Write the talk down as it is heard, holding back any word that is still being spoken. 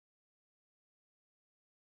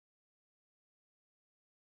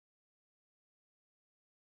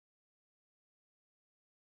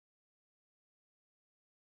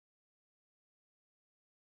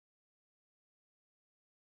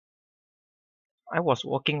I was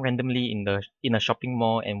walking randomly in a shopping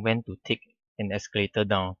mall and went to take an escalator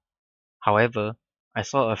down. However, I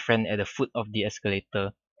saw a friend at the foot of the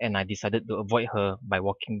escalator and I decided to avoid her by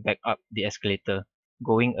walking back up the escalator,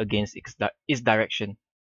 going against its direction.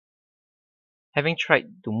 Having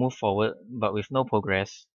tried to move forward but with no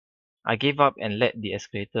progress, I gave up and let the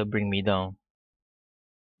escalator bring me down.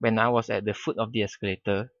 When I was at the foot of the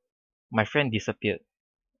escalator, my friend disappeared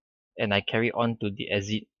and I carried on to the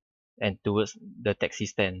exit and towards the taxi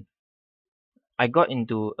stand. I got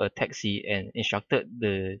into a taxi and instructed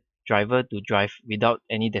the driver to drive without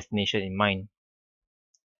any destination in mind.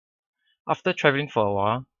 After traveling for a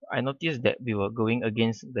while, I noticed that we were going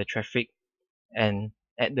against the traffic, and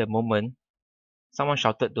at the moment, someone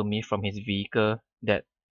shouted to me from his vehicle that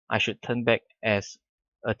I should turn back as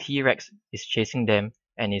a T-Rex is chasing them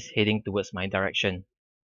and is heading towards my direction.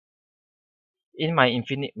 In my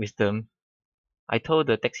infinite wisdom, I told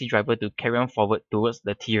the taxi driver to carry on forward towards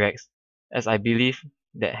the T-Rex, as I believe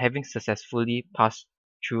that having successfully passed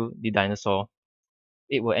through the dinosaur,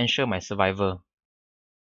 it will ensure my survival.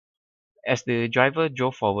 As the driver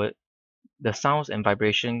drove forward, the sounds and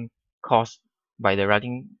vibration caused by the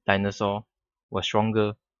running dinosaur were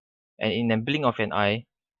stronger, and in a blink of an eye,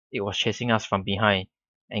 it was chasing us from behind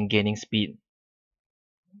and gaining speed.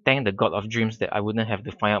 Thank the god of dreams that I wouldn't have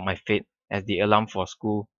to find out my fate as the alarm for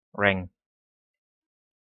school rang.